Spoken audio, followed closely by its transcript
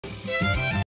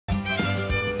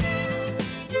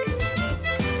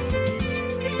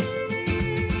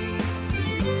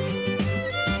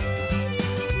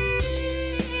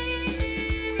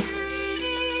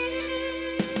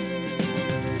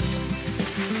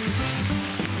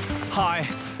Hi,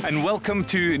 and welcome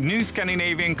to New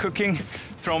Scandinavian Cooking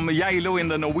from Geilo in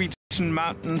the Norwegian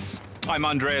mountains. I'm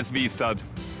Andreas.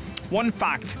 One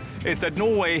fact is that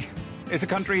Norway is a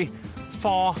country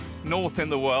far north in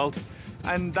the world,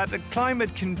 and that the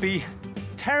climate can be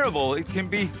terrible. It can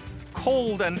be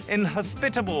cold and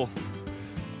inhospitable.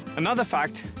 Another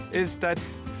fact is that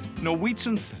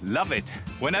Norwegians love it.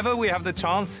 Whenever we have the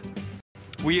chance,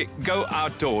 we go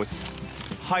outdoors,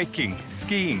 hiking,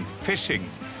 skiing, fishing,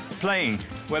 playing,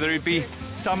 whether it be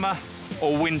summer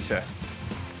or winter.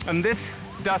 And this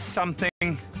does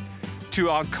something to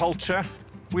our culture.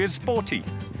 We're sporty.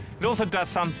 It also does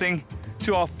something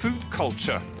to our food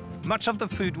culture. Much of the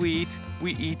food we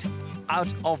eat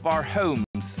out of our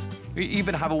homes. We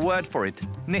even have a word for it,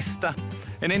 nista.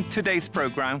 And in today's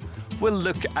program, we'll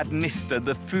look at nista,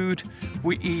 the food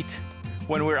we eat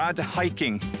when we're out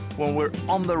hiking, when we're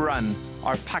on the run,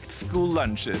 our packed school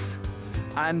lunches,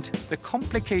 and the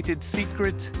complicated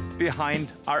secret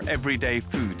behind our everyday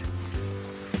food.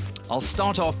 I'll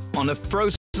start off on a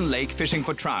frozen lake fishing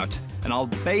for trout, and I'll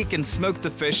bake and smoke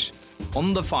the fish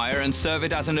on the fire and serve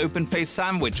it as an open-faced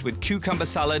sandwich with cucumber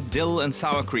salad, dill and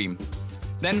sour cream.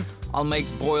 Then I'll make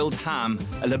boiled ham,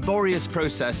 a laborious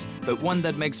process, but one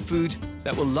that makes food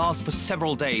that will last for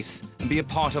several days and be a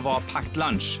part of our packed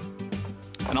lunch.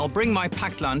 And I'll bring my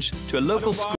packed lunch to a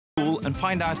local school and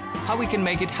find out how we can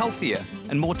make it healthier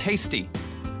and more tasty.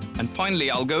 And finally,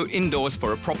 I'll go indoors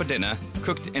for a proper dinner,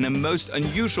 cooked in a most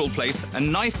unusual place, a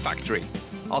knife factory.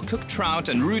 I'll cook trout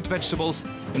and root vegetables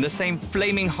in the same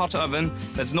flaming hot oven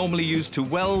that's normally used to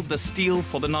weld the steel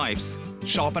for the knives,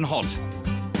 sharp and hot.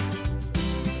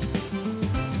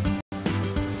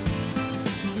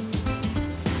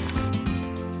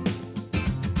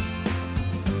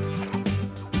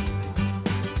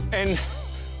 In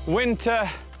winter,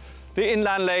 the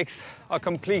inland lakes are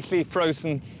completely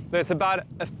frozen. There's about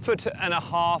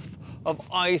 1.5 feet of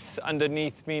ice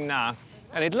underneath me now.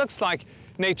 And it looks like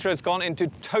nature has gone into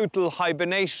total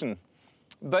hibernation,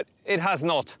 but it has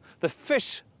not. The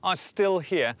fish are still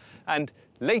here, and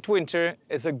late winter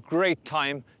is a great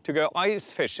time to go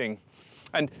ice fishing.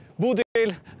 And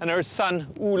Bodil and her son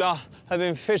Ola have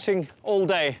been fishing all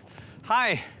day.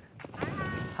 Hi!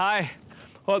 Hi!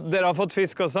 Og dere har fått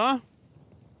fisk også?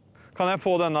 Kan jeg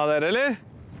få denne av dere, eller?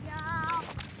 Ja.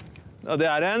 Og det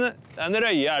er en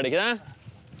røye, er det ikke det?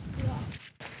 Ja.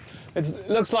 It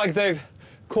looks like they've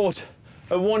caught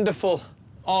a wonderful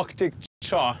Arctic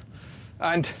char,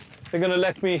 and they're going to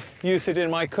let me use it in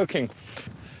my cooking.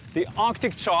 The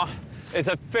Arctic char is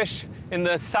a fish in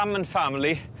the salmon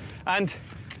family, and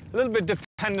a little bit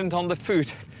dependent on the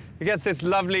food. It gets this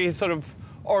lovely sort of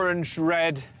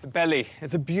orange-red belly.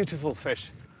 It's a beautiful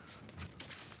fish.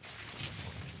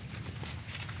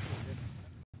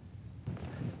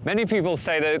 Many people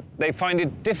say that they find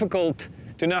it difficult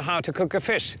to know how to cook a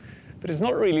fish, but it's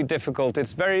not really difficult.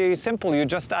 It's very simple. You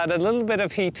just add a little bit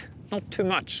of heat, not too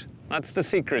much. That's the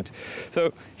secret.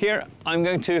 So here I'm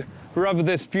going to rub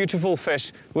this beautiful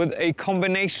fish with a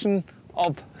combination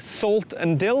of salt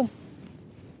and dill.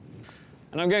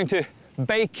 And I'm going to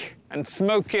bake and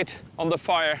smoke it on the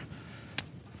fire.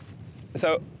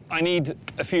 So I need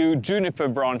a few juniper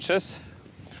branches.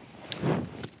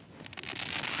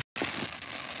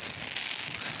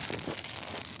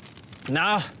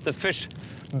 Now the fish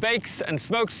bakes and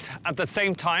smokes at the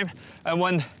same time, and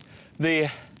when the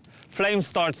flame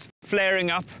starts flaring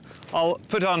up, I'll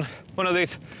put on one of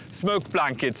these smoke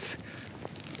blankets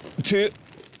to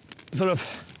sort of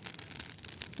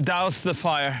douse the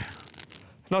fire.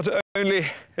 Not only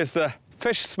is the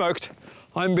fish smoked,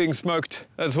 I'm being smoked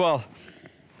as well.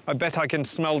 I bet I can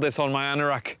smell this on my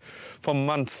anorak for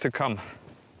months to come.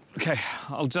 Okay,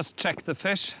 I'll just check the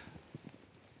fish.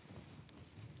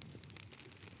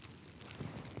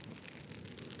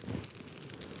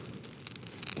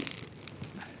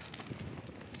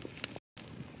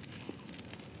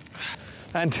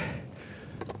 And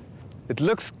it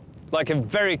looks like a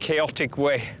very chaotic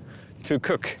way to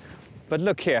cook. But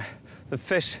look here, the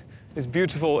fish is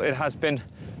beautiful. It has been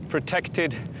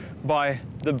protected by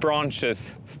the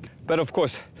branches. But of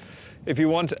course, if you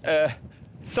want a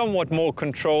somewhat more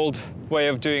controlled way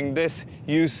of doing this,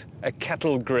 use a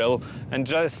kettle grill and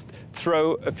just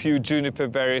throw a few juniper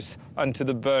berries onto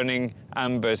the burning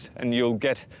embers, and you'll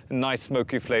get a nice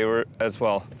smoky flavor as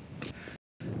well.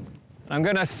 I'm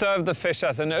going to serve the fish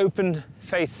as an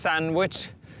open-faced sandwich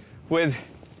with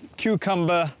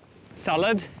cucumber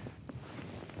salad.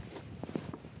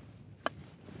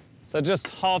 So just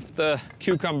half the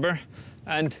cucumber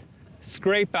and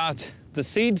scrape out the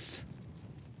seeds.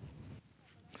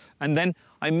 And then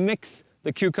I mix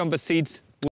the cucumber seeds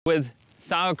with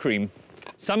sour cream.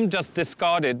 Some just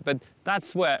discard it, but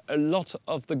that's where a lot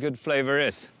of the good flavor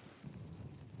is.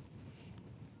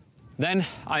 Then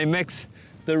I mix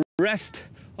the rest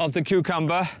of the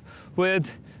cucumber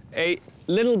with a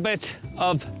little bit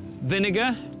of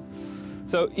vinegar.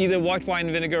 So either white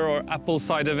wine vinegar or apple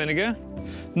cider vinegar.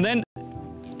 And then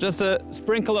just a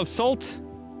sprinkle of salt.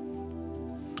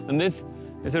 And this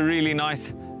is a really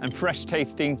nice and fresh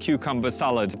tasting cucumber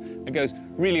salad. It goes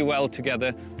really well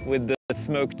together with the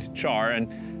smoked char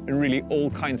and really all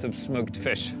kinds of smoked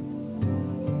fish.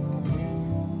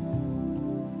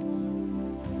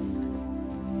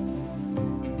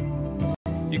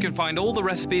 You can find all the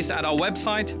recipes at our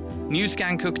website,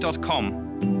 newscancook.com.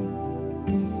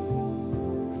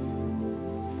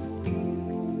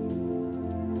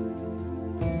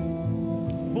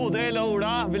 Bodil og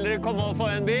Ola, vil dere komme og få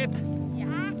en bit? Ja.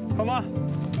 Kom da.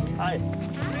 Hei. Og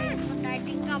det er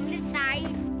din gamle stein.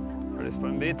 Har du lyst på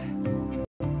en bit?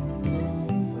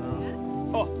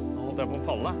 Nå holdt jeg på å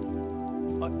falle.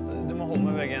 Du må holde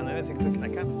med begge ender hvis ikke du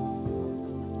knekker den.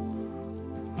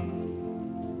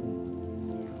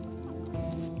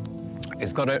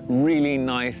 It's got a really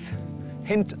nice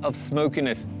hint of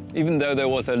smokiness, even though there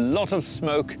was a lot of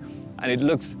smoke and it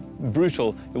looks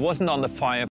brutal. It wasn't on the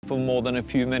fire for more than a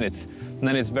few minutes. And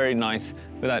then it's very nice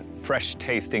with that fresh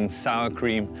tasting sour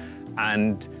cream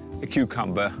and a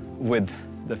cucumber with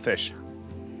the fish.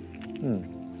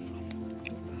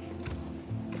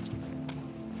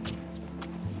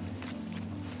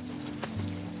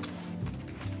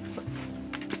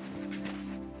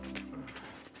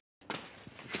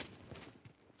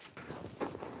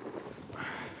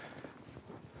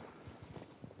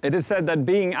 It is said that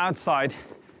being outside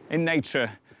in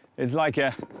nature is like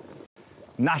a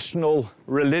national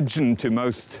religion to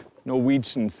most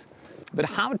Norwegians. But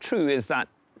how true is that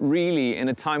really in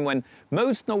a time when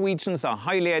most Norwegians are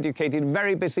highly educated,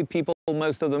 very busy people,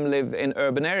 most of them live in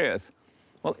urban areas?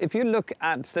 Well, if you look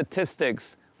at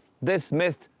statistics, this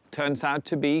myth turns out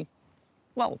to be,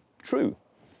 well, true.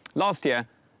 Last year,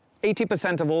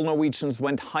 80% of all Norwegians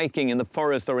went hiking in the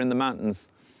forest or in the mountains.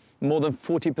 More than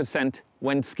 40%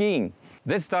 went skiing.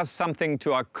 This does something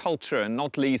to our culture,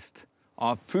 not least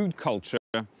our food culture.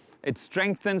 It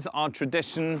strengthens our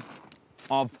tradition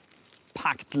of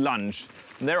packed lunch.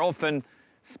 They're often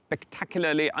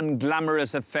spectacularly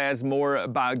unglamorous affairs, more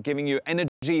about giving you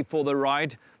energy for the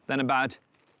ride than about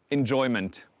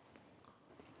enjoyment.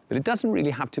 But it doesn't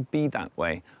really have to be that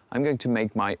way. I'm going to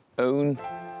make my own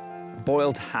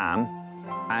boiled ham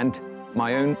and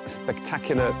my own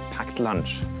spectacular packed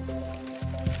lunch.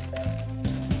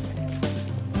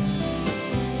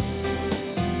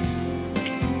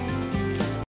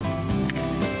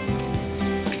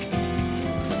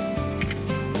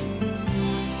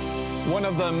 One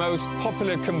of the most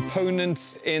popular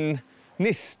components in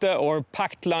niste or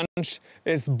packed lunch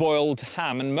is boiled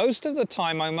ham. And most of the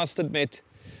time, I must admit,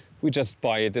 we just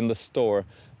buy it in the store.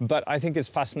 But I think it's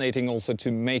fascinating also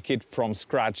to make it from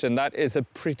scratch. And that is a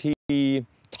pretty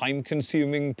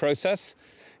time-consuming process.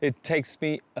 It takes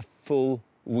me a full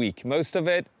week. Most of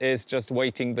it is just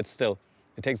waiting, but still,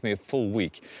 it takes me a full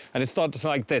week. And it starts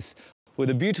like this, with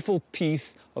a beautiful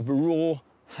piece of raw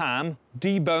ham,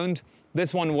 deboned.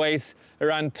 This one weighs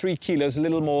around 3 kilos, a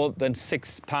little more than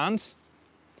 6 pounds.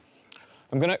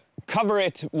 I'm going to cover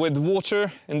it with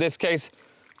water, in this case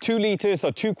 2 liters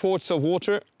or 2 quarts of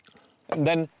water, and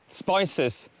then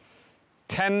spices.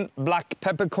 10 black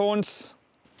peppercorns,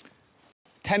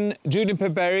 10 juniper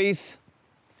berries,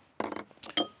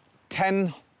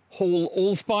 10 whole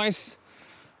allspice,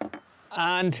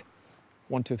 and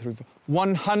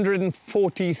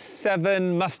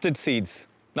 147 mustard seeds.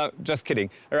 No, just kidding.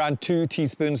 Around 2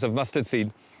 teaspoons of mustard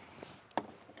seed.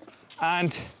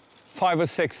 And 5 or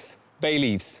 6 bay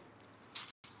leaves.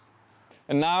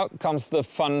 And now comes the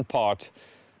fun part.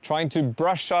 Trying to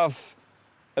brush off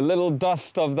a little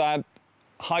dust of that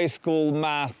high school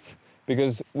math,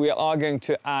 because we are going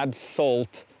to add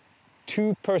salt,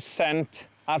 2%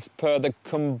 as per the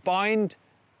combined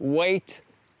weight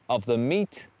of the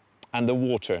meat and the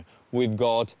water. We've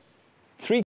got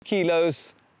 3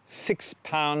 kilos, 6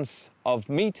 pounds of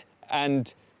meat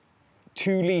and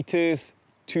 2 liters,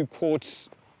 2 quarts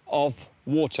of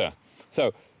water.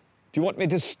 So, do you want me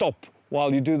to stop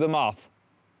while you do the math?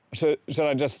 Should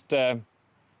I just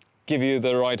give you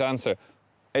the right answer?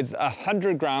 It's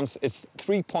 100 grams, it's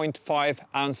 3.5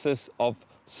 ounces of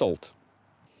salt.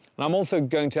 And I'm also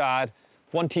going to add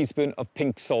 1 teaspoon of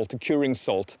pink salt, a curing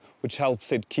salt, which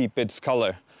helps it keep its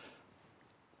color.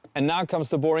 And now comes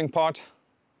the boring part.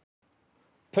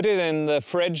 Put it in the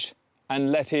fridge and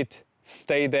let it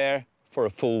stay there for a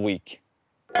full week.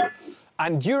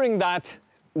 And during that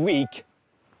week,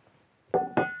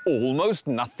 almost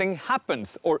nothing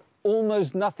happens, or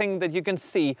almost nothing that you can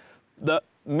see. The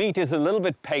meat is a little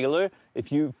bit paler.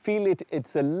 If you feel it,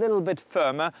 it's a little bit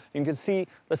firmer. You can see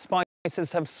the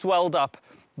spices have swelled up.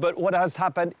 But what has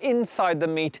happened inside the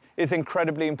meat is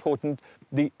incredibly important.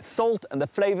 The salt and the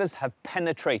flavors have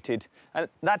penetrated, and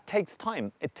that takes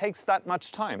time. It takes that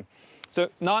much time. So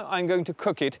now I'm going to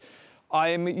cook it.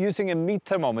 I'm using a meat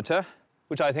thermometer,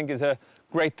 which I think is a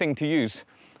great thing to use.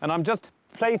 And I'm just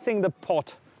placing the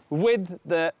pot with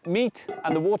the meat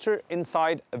and the water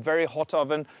inside a very hot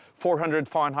oven, 400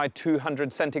 Fahrenheit,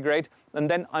 200 centigrade. And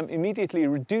then I'm immediately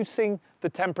reducing the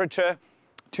temperature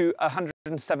to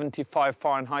 175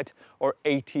 Fahrenheit or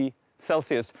 80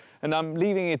 Celsius. And I'm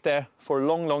leaving it there for a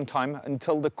long, long time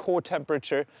until the core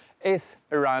temperature is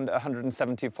around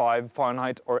 175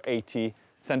 Fahrenheit or 80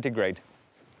 centigrade.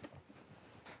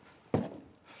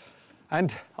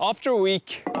 And after a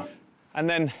week and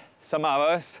then some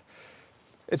hours,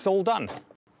 it's all done.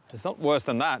 It's not worse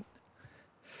than that.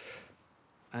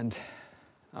 And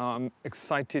I'm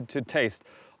excited to taste.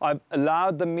 I've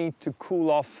allowed the meat to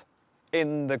cool off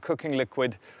in the cooking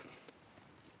liquid.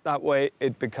 That way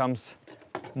it becomes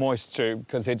moisture,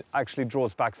 because it actually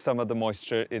draws back some of the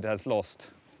moisture it has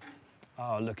lost.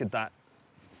 Oh, look at that.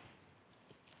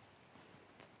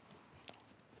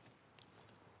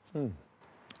 And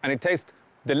it tastes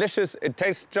delicious. It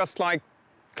tastes just like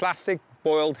classic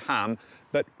boiled ham,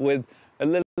 but with a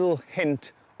little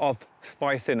hint of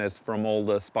spiciness from all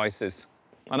the spices.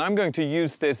 And I'm going to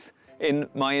use this in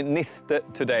my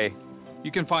niste today.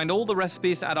 You can find all the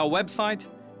recipes at our website,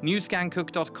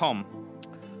 newscancook.com.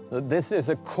 This is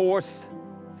a coarse,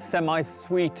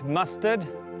 semi-sweet mustard,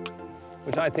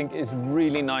 which I think is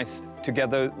really nice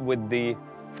together with the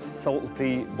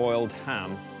salty boiled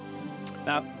ham.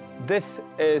 Now, this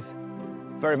is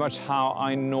very much how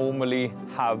I normally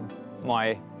have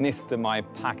my niste, my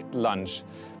packed lunch.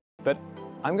 But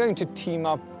I'm going to team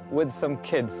up with some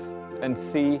kids and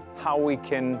see how we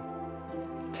can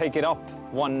take it up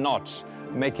one notch,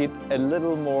 make it a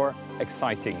little more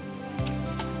exciting.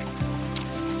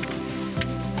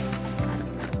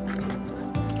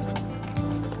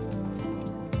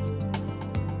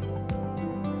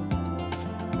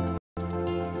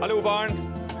 Hallo barn.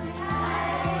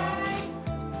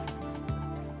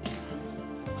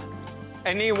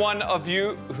 Any one of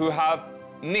you who have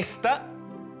niste?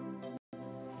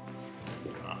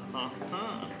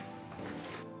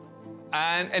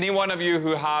 And any one of you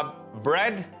who have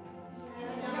bread?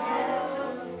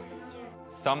 Yes.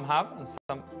 Some have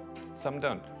and some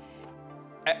don't.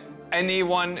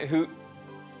 Anyone who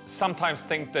sometimes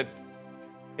think that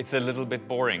it's a little bit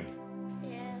boring?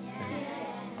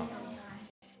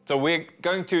 So we're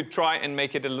going to try and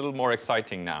make it a little more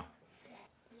exciting now.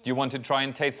 Do you want to try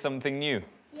and taste something new?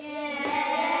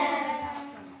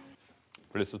 Yes!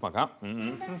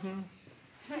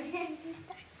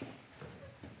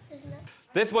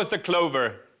 This was the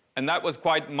clover, and that was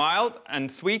quite mild and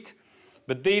sweet,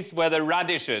 but these were the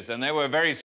radishes, and they were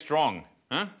very strong.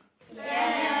 Huh?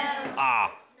 Yes!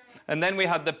 Ah! And then we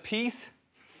had the peas,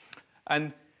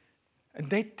 and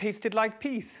they tasted like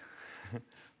peas.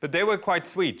 But they were quite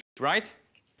sweet, right?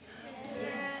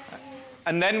 Yes.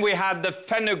 And then we had the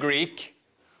fenugreek,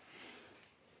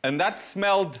 and that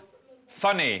smelled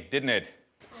funny, didn't it?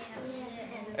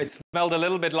 Yes. It smelled a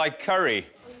little bit like curry.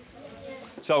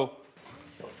 Yes. So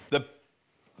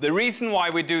the reason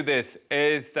why we do this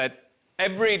is that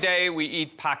every day we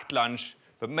eat packed lunch,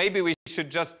 but maybe we should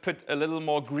just put a little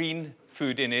more green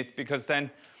food in it, because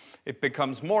then it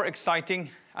becomes more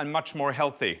exciting and much more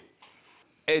healthy.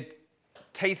 It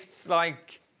tastes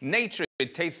like nature.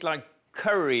 It tastes like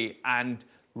curry and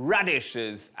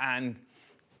radishes and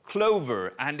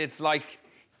clover, and it's like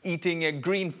eating a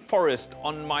green forest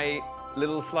on my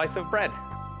little slice of bread.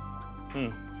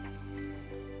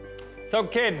 So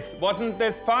kids, wasn't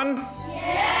this fun?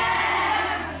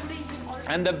 Yes!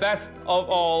 And the best of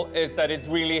all is that it's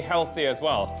really healthy as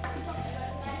well.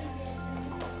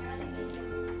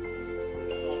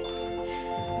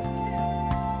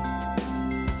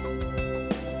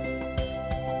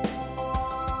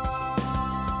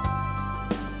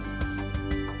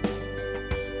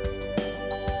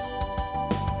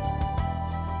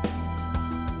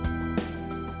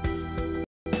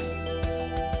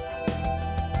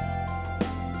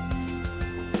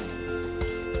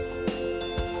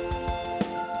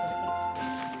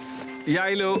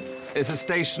 Geilo is a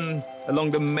station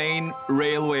along the main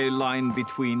railway line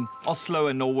between Oslo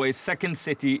and Norway's second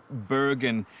city,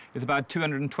 Bergen. It's about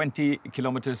 220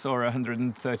 kilometers or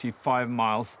 135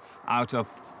 miles out of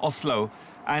Oslo.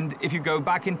 And if you go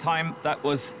back in time, that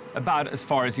was about as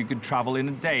far as you could travel in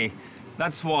a day.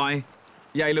 That's why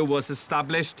Geilo was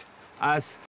established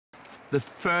as the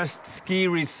first ski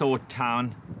resort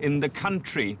town in the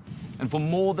country. And for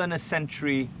more than a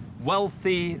century,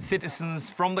 wealthy citizens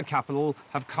from the capital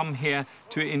have come here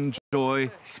to enjoy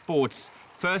sports.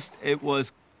 First, it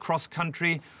was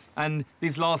cross-country, and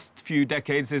these last few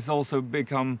decades, it's also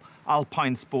become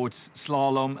alpine sports,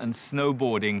 slalom and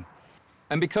snowboarding.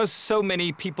 And because so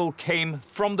many people came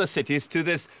from the cities to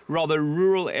this rather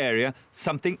rural area,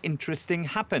 something interesting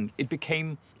happened. It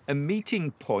became a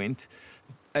meeting point,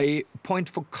 a point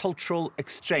for cultural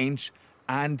exchange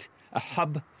and a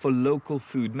hub for local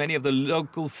food. Many of the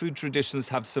local food traditions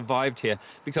have survived here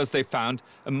because they found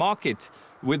a market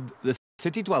with the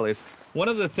city dwellers. One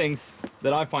of the things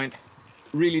that I find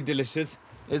really delicious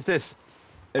is this,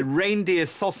 a reindeer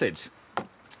sausage.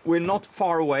 We're not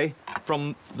far away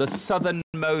from the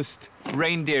southernmost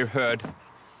reindeer herd.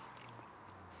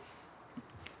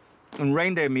 And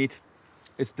reindeer meat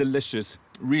is delicious,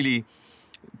 really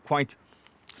quite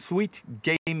sweet,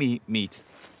 gamey meat.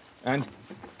 And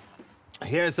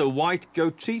here's a white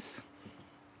goat cheese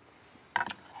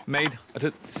made at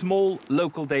a small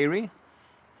local dairy.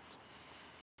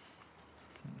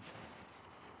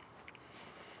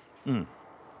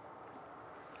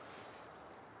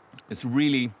 It's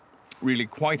really, really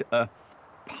quite a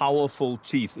powerful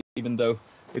cheese, even though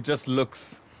it just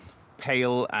looks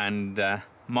pale and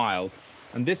mild.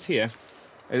 And this here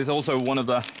is also one of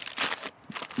the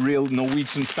real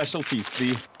Norwegian specialties,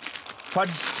 the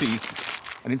fudge cheese.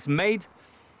 And it's made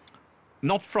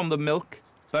not from the milk,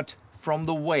 but from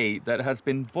the whey that has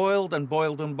been boiled and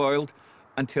boiled and boiled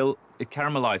until it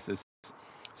caramelizes.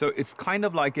 So it's kind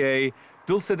of like a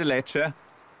dulce de leche,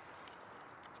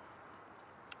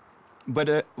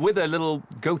 but with a little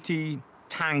goaty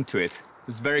tang to it.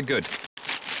 It's very good.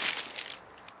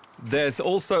 There's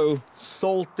also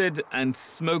salted and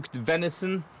smoked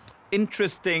venison,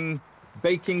 interesting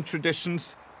baking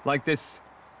traditions like this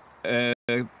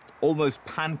almost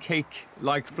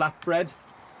pancake-like flatbread.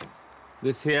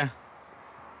 This here,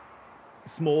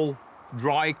 small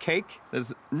dry cake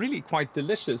that's really quite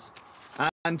delicious,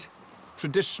 and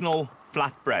traditional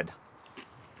flatbread.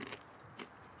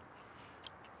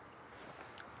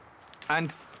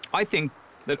 And I think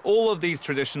that all of these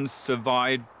traditions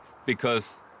survive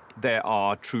because they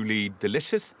are truly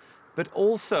delicious, but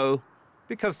also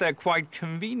because they're quite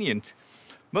convenient.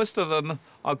 Most of them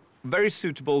are very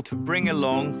suitable to bring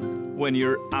along when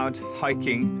you're out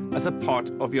hiking as a part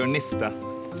of your nista.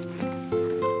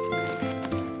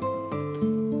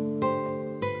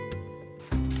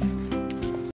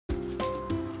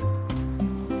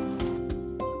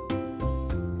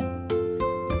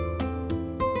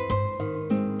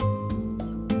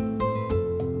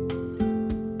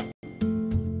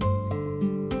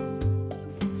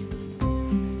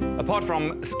 Apart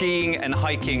from skiing and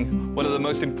hiking, one of the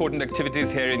most important activities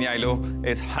here in Geilo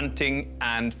is hunting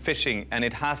and fishing, and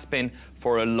it has been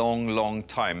for a long, long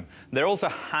time. There are also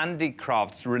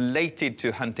handicrafts related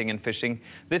to hunting and fishing.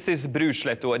 This is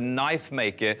Brusletto, a knife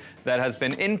maker that has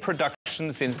been in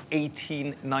production since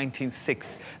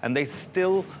 1896, and they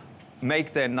still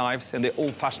make their knives in the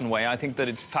old-fashioned way. I think that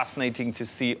it's fascinating to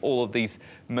see all of these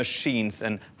machines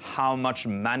and how much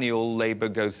manual labor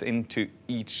goes into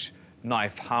each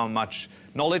knife, how much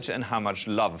knowledge and how much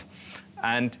love.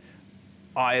 And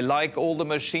I like all the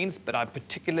machines, but I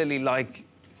particularly like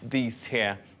these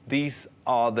here. These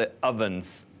are the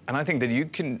ovens. And I think that you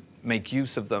can make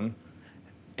use of them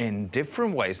in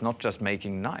different ways, not just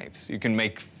making knives. You can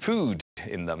make food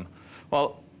in them.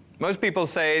 Well, most people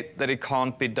say that it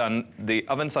can't be done. The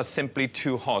ovens are simply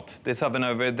too hot. This oven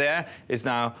over there is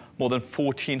now more than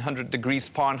 1400 degrees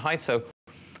Fahrenheit, so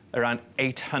around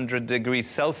 800 degrees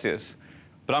Celsius.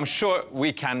 But I'm sure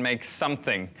we can make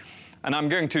something. And I'm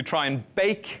going to try and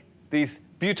bake these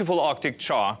beautiful Arctic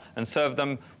char and serve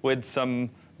them with some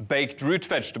baked root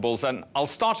vegetables. And I'll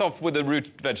start off with the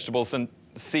root vegetables and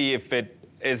see if it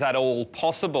is at all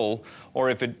possible or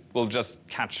if it will just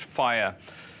catch fire.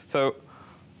 So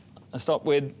I'll start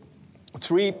with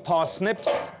 3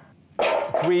 parsnips,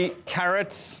 3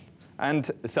 carrots, and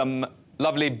some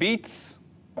lovely beets,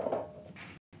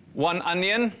 1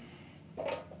 onion,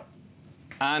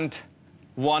 and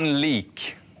 1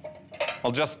 leek.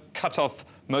 I'll just cut off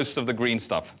most of the green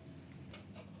stuff.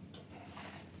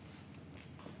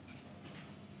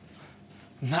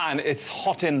 Man, it's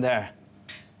hot in there.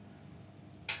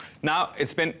 Now,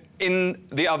 it's been in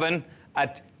the oven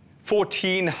at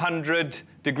 1400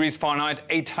 degrees Fahrenheit,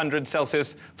 800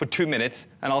 Celsius for 2 minutes,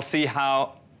 and I'll see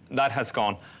how that has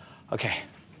gone. Okay.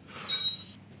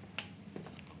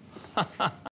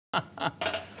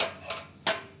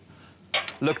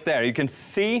 look there. You can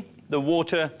see the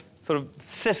water sort of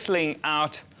sizzling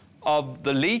out of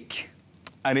the leek,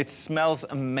 and it smells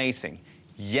amazing.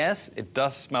 Yes, it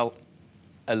does smell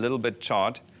a little bit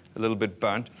charred, a little bit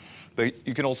burnt, but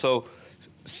you can also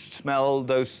smell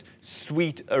those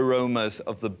sweet aromas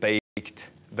of the baked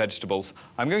vegetables.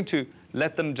 I'm going to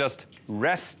let them just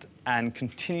rest and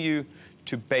continue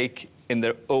to bake in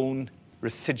their own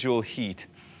residual heat.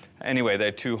 Anyway,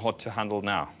 they're too hot to handle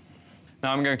now.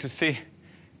 Now I'm going to see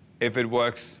if it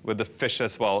works with the fish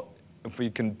as well, if we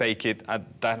can bake it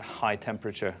at that high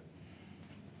temperature.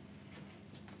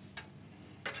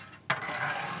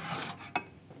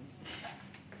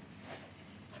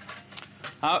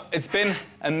 It's been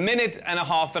a minute and a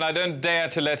half, and I don't dare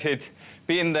to let it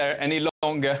be in there any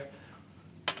longer.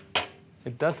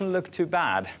 It doesn't look too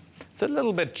bad. It's a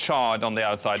little bit charred on the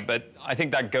outside, but I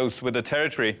think that goes with the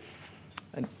territory.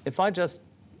 And if I just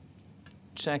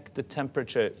check the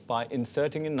temperature by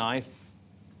inserting a knife,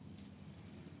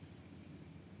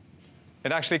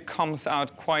 it actually comes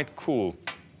out quite cool.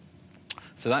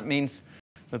 So that means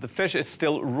that the fish is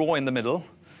still raw in the middle,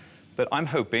 but I'm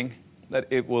hoping that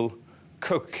it will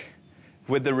cook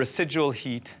with the residual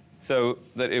heat so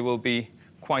that it will be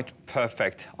quite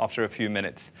perfect after a few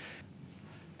minutes.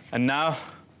 And now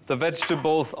the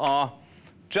vegetables are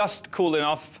just cool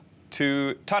enough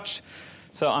to touch,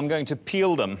 so I'm going to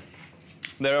peel them.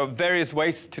 There are various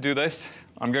ways to do this.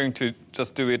 I'm going to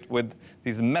just do it with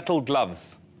these metal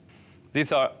gloves.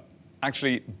 These are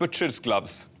actually butcher's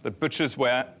gloves that butchers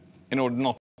wear in order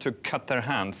not to cut their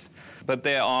hands. But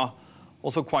they are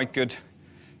also quite good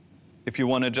if you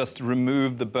want to just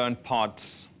remove the burnt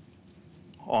parts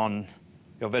on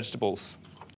your vegetables.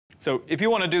 So if you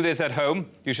want to do this at home,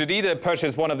 you should either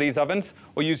purchase one of these ovens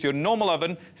or use your normal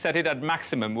oven, set it at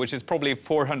maximum, which is probably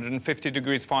 450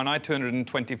 degrees Fahrenheit,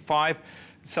 225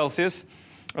 Celsius,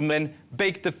 and then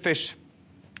bake the fish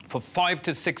for 5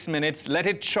 to 6 minutes. Let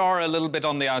it char a little bit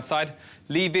on the outside.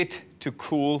 Leave it to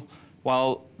cool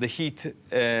while the heat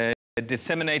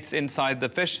disseminates inside the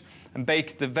fish, and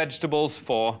bake the vegetables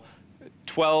for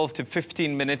 12 to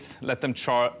 15 minutes. Let them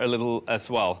char a little as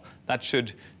well. That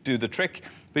should do the trick,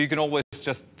 but you can always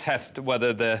just test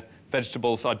whether the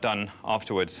vegetables are done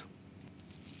afterwards.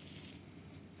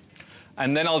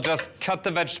 And then I'll just cut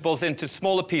the vegetables into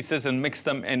smaller pieces and mix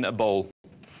them in a bowl.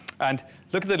 And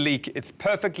look at the leek. It's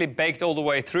perfectly baked all the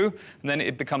way through, and then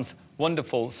it becomes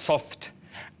wonderful, soft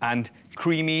and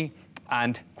creamy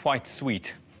and quite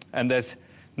sweet. And there's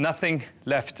nothing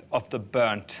left of the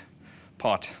burnt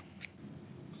part.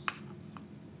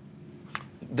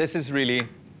 This is really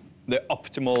the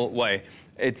optimal way.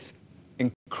 It's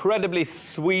incredibly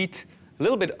sweet, a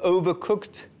little bit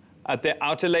overcooked at the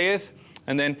outer layers,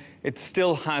 and then it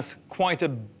still has quite a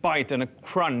bite and a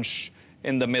crunch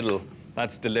in the middle.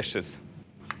 That's delicious.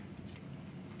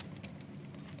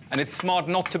 And it's smart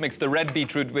not to mix the red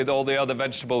beetroot with all the other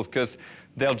vegetables, because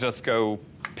they'll just go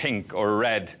pink or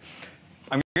red.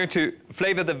 I'm going to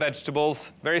flavor the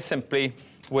vegetables very simply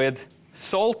with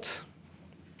salt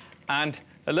and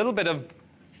a little bit of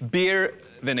beer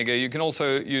vinegar. You can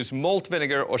also use malt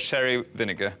vinegar or sherry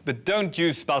vinegar, but don't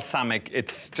use balsamic.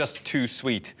 It's just too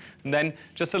sweet. And then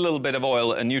just a little bit of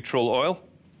oil, a neutral oil.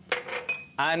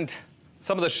 And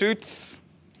some of the shoots,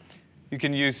 you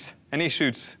can use any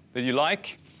shoots that you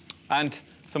like, and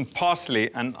some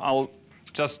parsley, and I'll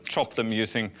just chop them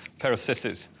using a pair of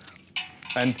scissors.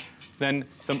 And then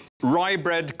some rye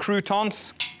bread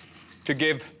croutons to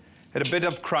give it a bit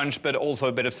of crunch, but also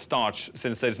a bit of starch,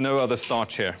 since there's no other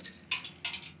starch here.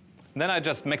 And then I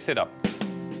just mix it up.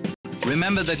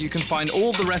 Remember that you can find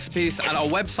all the recipes at our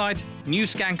website,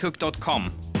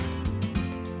 newscancook.com.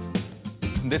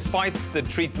 Despite the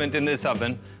treatment in this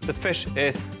oven, the fish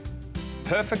is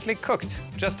perfectly cooked,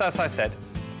 just as I said.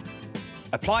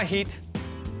 Apply heat,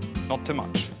 not too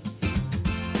much.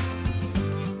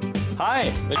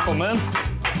 Hi, velkommen.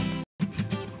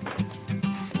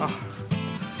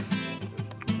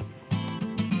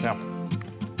 Yeah.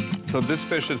 So this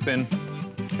fish has been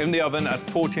in the oven at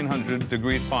 1400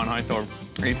 degrees Fahrenheit or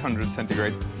 800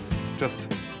 centigrade just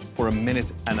for a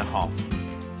minute and a half.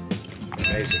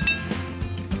 Amazing.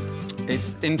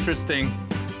 It's interesting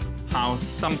how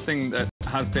something that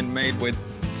has been made with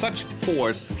such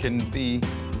force can be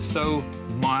so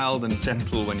mild and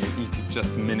gentle when you eat it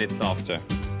just minutes after.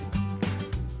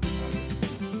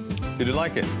 Did you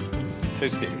like it?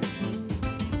 Tasty.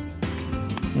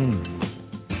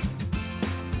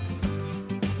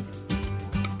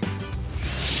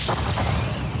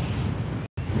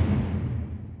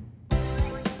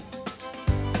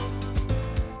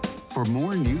 For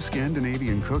more new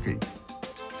Scandinavian cooking,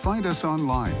 find us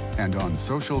online and on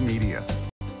social media.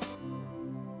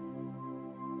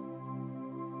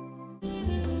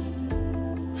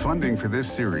 Funding for this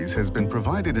series has been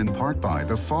provided in part by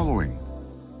the following: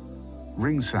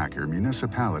 Ringsaker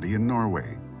Municipality in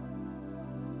Norway,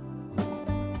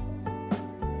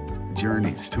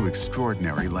 Journeys to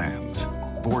Extraordinary Lands,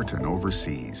 Borton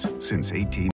Overseas since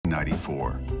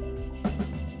 1894.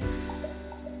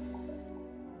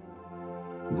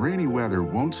 Rainy weather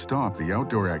won't stop the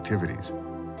outdoor activities.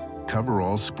 Cover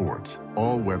all sports,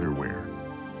 all weather wear.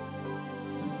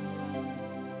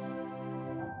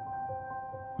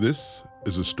 This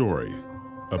is a story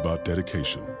about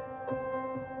dedication.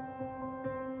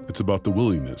 It's about the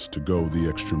willingness to go the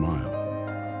extra mile,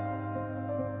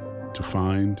 to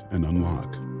find and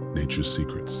unlock nature's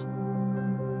secrets.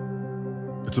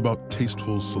 It's about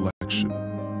tasteful selection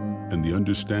and the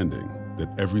understanding that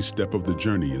every step of the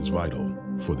journey is vital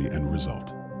for the end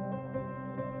result.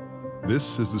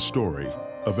 This is the story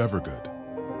of Evergood,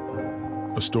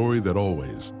 a story that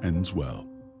always ends well.